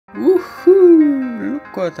Woohoo!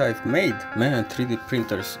 Look what I've made! Man, 3D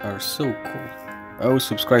printers are so cool. I would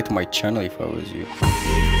subscribe to my channel if I was you.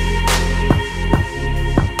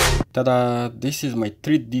 Tada! This is my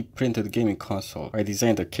 3D printed gaming console. I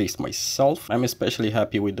designed the case myself. I'm especially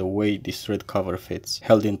happy with the way this red cover fits,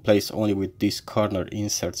 held in place only with these corner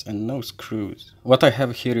inserts and no screws. What I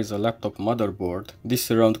have here is a laptop motherboard. These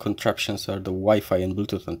round contraptions are the Wi-Fi and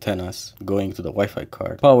Bluetooth antennas going to the Wi-Fi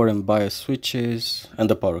card, power and BIOS switches, and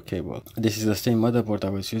the power cable. This is the same motherboard I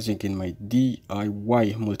was using in my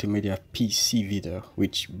DIY multimedia PC video,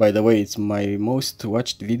 which by the way is my most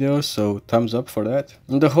watched video, so thumbs up for that.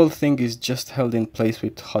 And the whole thing is just held in place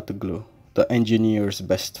with hot glue, the engineer's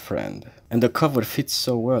best friend. And the cover fits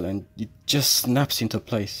so well and it just snaps into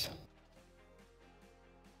place.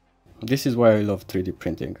 This is why I love 3D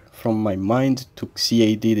printing, from my mind to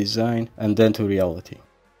CAD design and then to reality.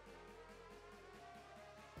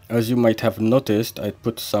 As you might have noticed, I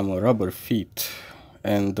put some rubber feet,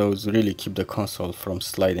 and those really keep the console from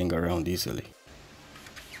sliding around easily.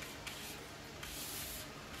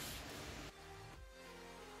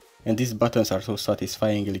 And these buttons are so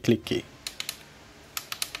satisfyingly clicky.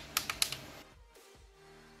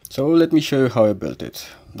 So let me show you how I built it.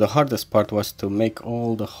 The hardest part was to make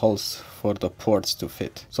all the holes for the ports to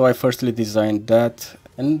fit. So I firstly designed that,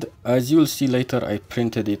 and as you'll see later, I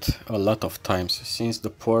printed it a lot of times since the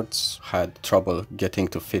ports had trouble getting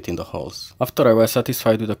to fit in the holes. After I was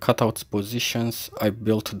satisfied with the cutouts positions, I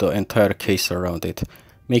built the entire case around it,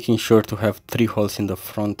 making sure to have 3 holes in the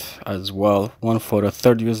front as well, one for a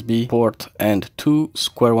third USB port and 2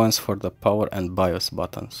 square ones for the power and BIOS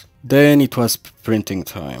buttons. Then it was printing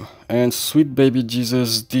time, and sweet baby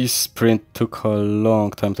Jesus, this print took a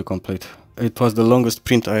long time to complete. It was the longest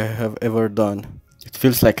print I have ever done. It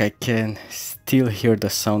feels like I can still hear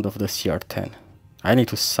the sound of the CR10. I need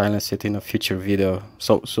to silence it in a future video,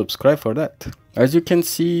 so subscribe for that. As you can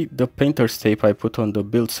see, the painter's tape I put on the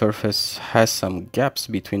build surface has some gaps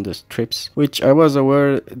between the strips, which I was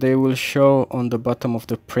aware they will show on the bottom of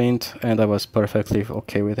the print, and I was perfectly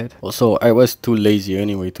okay with it. Also, I was too lazy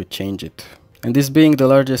anyway to change it. And this being the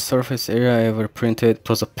largest surface area I ever printed, it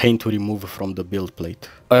was a pain to remove from the build plate.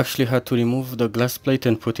 I actually had to remove the glass plate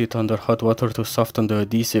and put it under hot water to soften the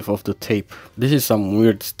adhesive of the tape. This is some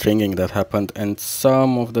weird stringing that happened, and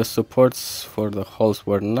some of the supports for the holes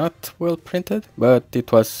were not well printed, but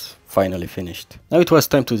it was finally finished. Now it was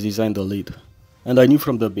time to design the lid. And I knew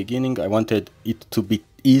from the beginning I wanted it to be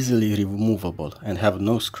easily removable and have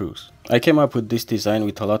no screws. I came up with this design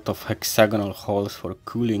with a lot of hexagonal holes for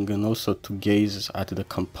cooling and also to gaze at the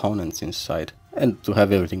components inside and to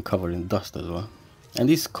have everything covered in dust as well. And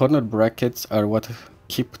these corner brackets are what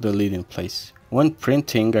keep the lid in place. When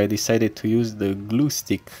printing, I decided to use the glue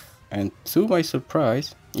stick, and to my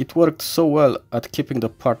surprise, it worked so well at keeping the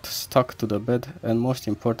part stuck to the bed, and most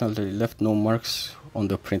importantly left no marks on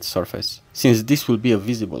the print surface, since this will be a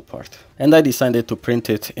visible part. And I decided to print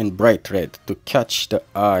it in bright red to catch the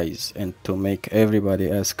eyes and to make everybody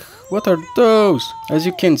ask, what are those? As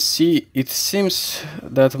you can see, it seems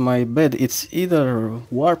that my bed it's either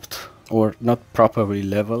warped or not properly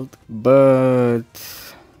leveled, but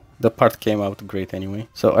the part came out great anyway,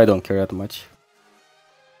 so I don't care that much.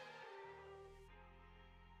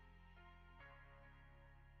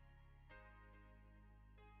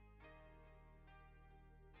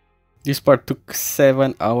 This part took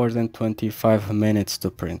 7 hours and 25 minutes to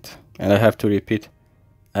print, and I have to repeat,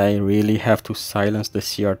 I really have to silence the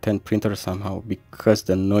CR10 printer somehow because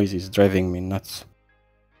the noise is driving me nuts.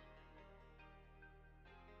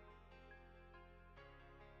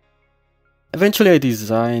 Eventually I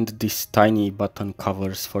designed these tiny button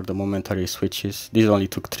covers for the momentary switches. These only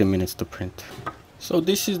took 3 minutes to print. So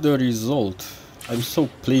this is the result. I'm so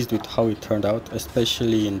pleased with how it turned out,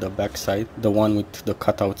 especially in the back side, the one with the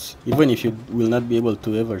cutouts, even if you will not be able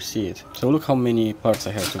to ever see it. So look how many parts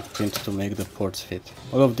I had to print to make the ports fit.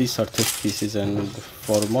 All of these are test pieces, and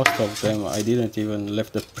for most of them I didn't even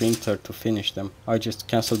left the printer to finish them. I just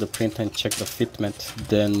canceled the print and checked the fitment,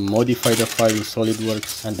 then modify the file in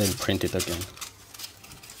SolidWorks and then print it again.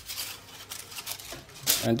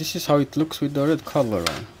 And this is how it looks with the red cover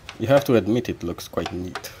on. You have to admit it looks quite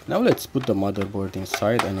neat. Now let's put the motherboard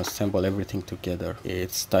inside and assemble everything together.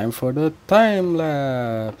 It's time for the time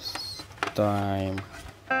lapse time.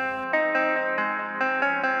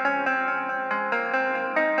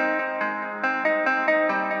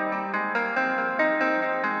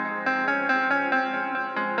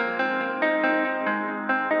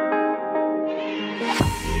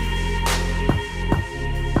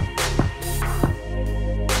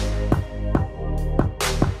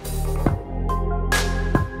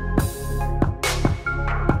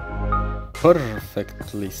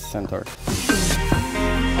 perfectly centered.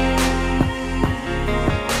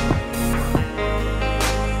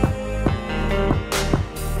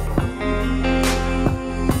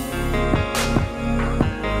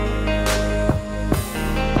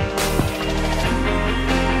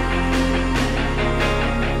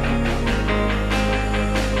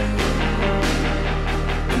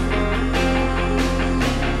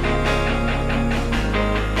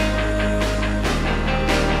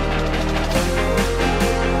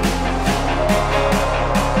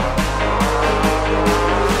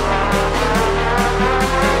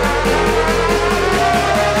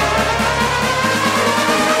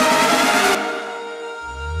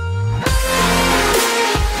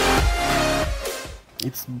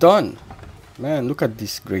 It's done! Man, look at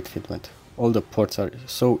this great fitment. All the ports are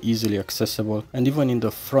so easily accessible, and even in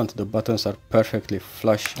the front the buttons are perfectly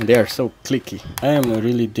flush and they are so clicky. I am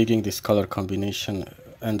really digging this color combination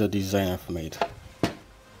and the design I've made.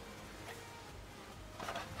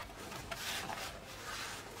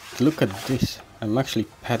 Look at this. I'm actually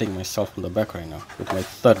patting myself on the back right now with my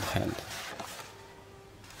third hand.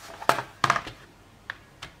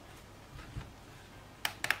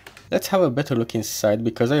 Let's have a better look inside,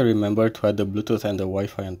 because I remember to add the Bluetooth and the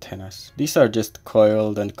Wi-Fi antennas. These are just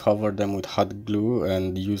coiled and covered them with hot glue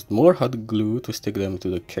and used more hot glue to stick them to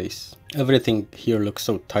the case. Everything here looks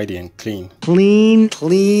so tidy and clean. Clean,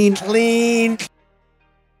 clean, clean.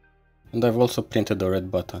 And I've also printed the red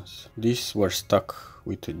buttons. These were stuck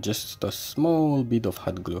with just a small bit of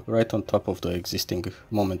hot glue right on top of the existing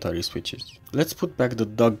momentary switches. Let's put back the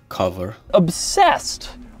dog cover.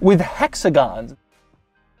 Obsessed with hexagons.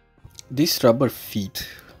 These rubber feet,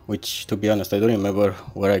 which to be honest I don't remember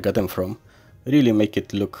where I got them from, really make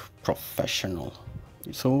it look professional.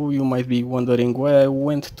 So you might be wondering why I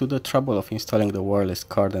went to the trouble of installing the wireless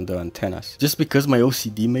card and the antennas. Just because my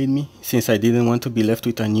OCD made me, since I didn't want to be left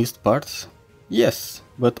with unused parts? Yes,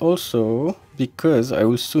 but also because I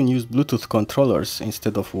will soon use Bluetooth controllers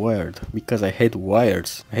instead of wired, because I hate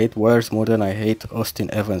wires. I hate wires more than I hate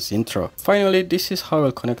Austin Evans' intro. Finally, this is how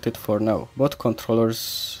I'll connect it for now. Both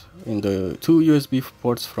controllers in the two USB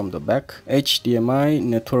ports from the back, HDMI,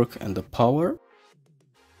 network and the power.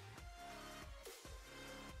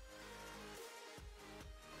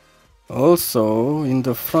 Also, in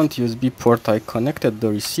the front USB port I connected the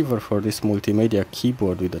receiver for this multimedia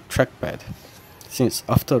keyboard with a trackpad, since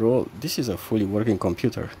after all this is a fully working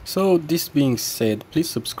computer. So this being said, please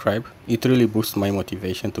subscribe, it really boosts my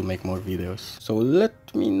motivation to make more videos. So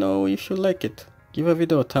let me know if you like it, give a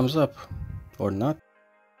video a thumbs up or not.